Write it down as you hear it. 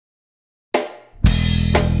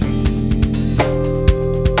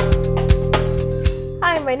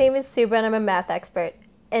my name is Subhah and I'm a math expert.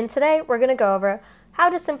 And today we're going to go over how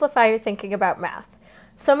to simplify your thinking about math.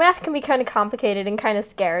 So math can be kind of complicated and kind of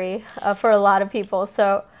scary for a lot of people.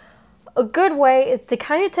 So a good way is to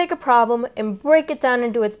kind of take a problem and break it down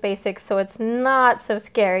into its basics so it's not so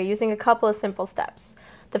scary using a couple of simple steps.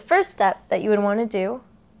 The first step that you would want to do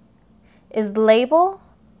is label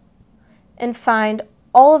and find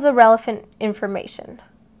all of the relevant information.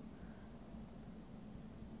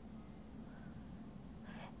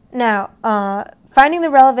 Now, finding the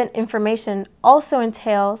relevant information also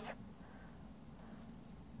entails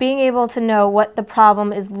being able to know what the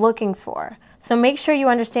problem is looking for. So make sure you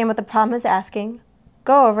understand what the problem is asking,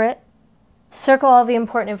 go over it, circle all the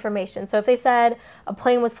important information. So if they said a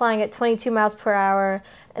plane was flying at 22 miles per hour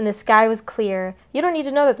and the sky was clear, you don't need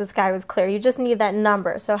to know that the sky was clear, you just need that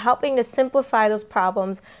number. So helping to simplify those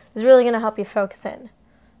problems is really going to help you focus in.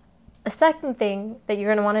 A second thing that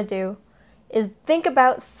you're going to want to do is think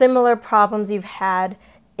about similar problems you've had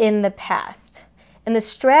in the past and the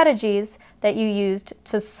strategies that you used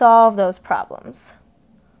to solve those problems.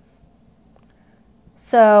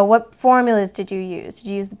 So what formulas did you use? Did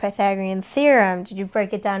you use the Pythagorean theorem? Did you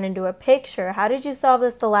break it down into a picture? How did you solve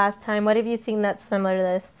this the last time? What have you seen that's similar to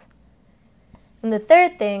this? And the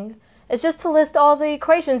third thing is just to list all the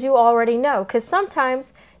equations you already know, because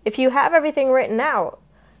sometimes if you have everything written out,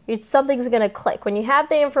 something's going to click. When you have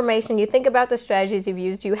the information, you think about the strategies you've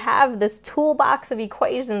used, you have this toolbox of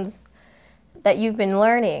equations that you've been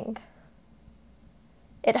learning.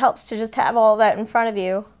 It helps to just have all of that in front of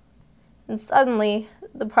you, and suddenly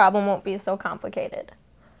the problem won't be so complicated.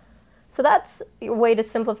 So that's a way to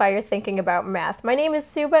simplify your thinking about math. My name is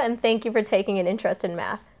Subhah, and thank you for taking an interest in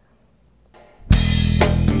math.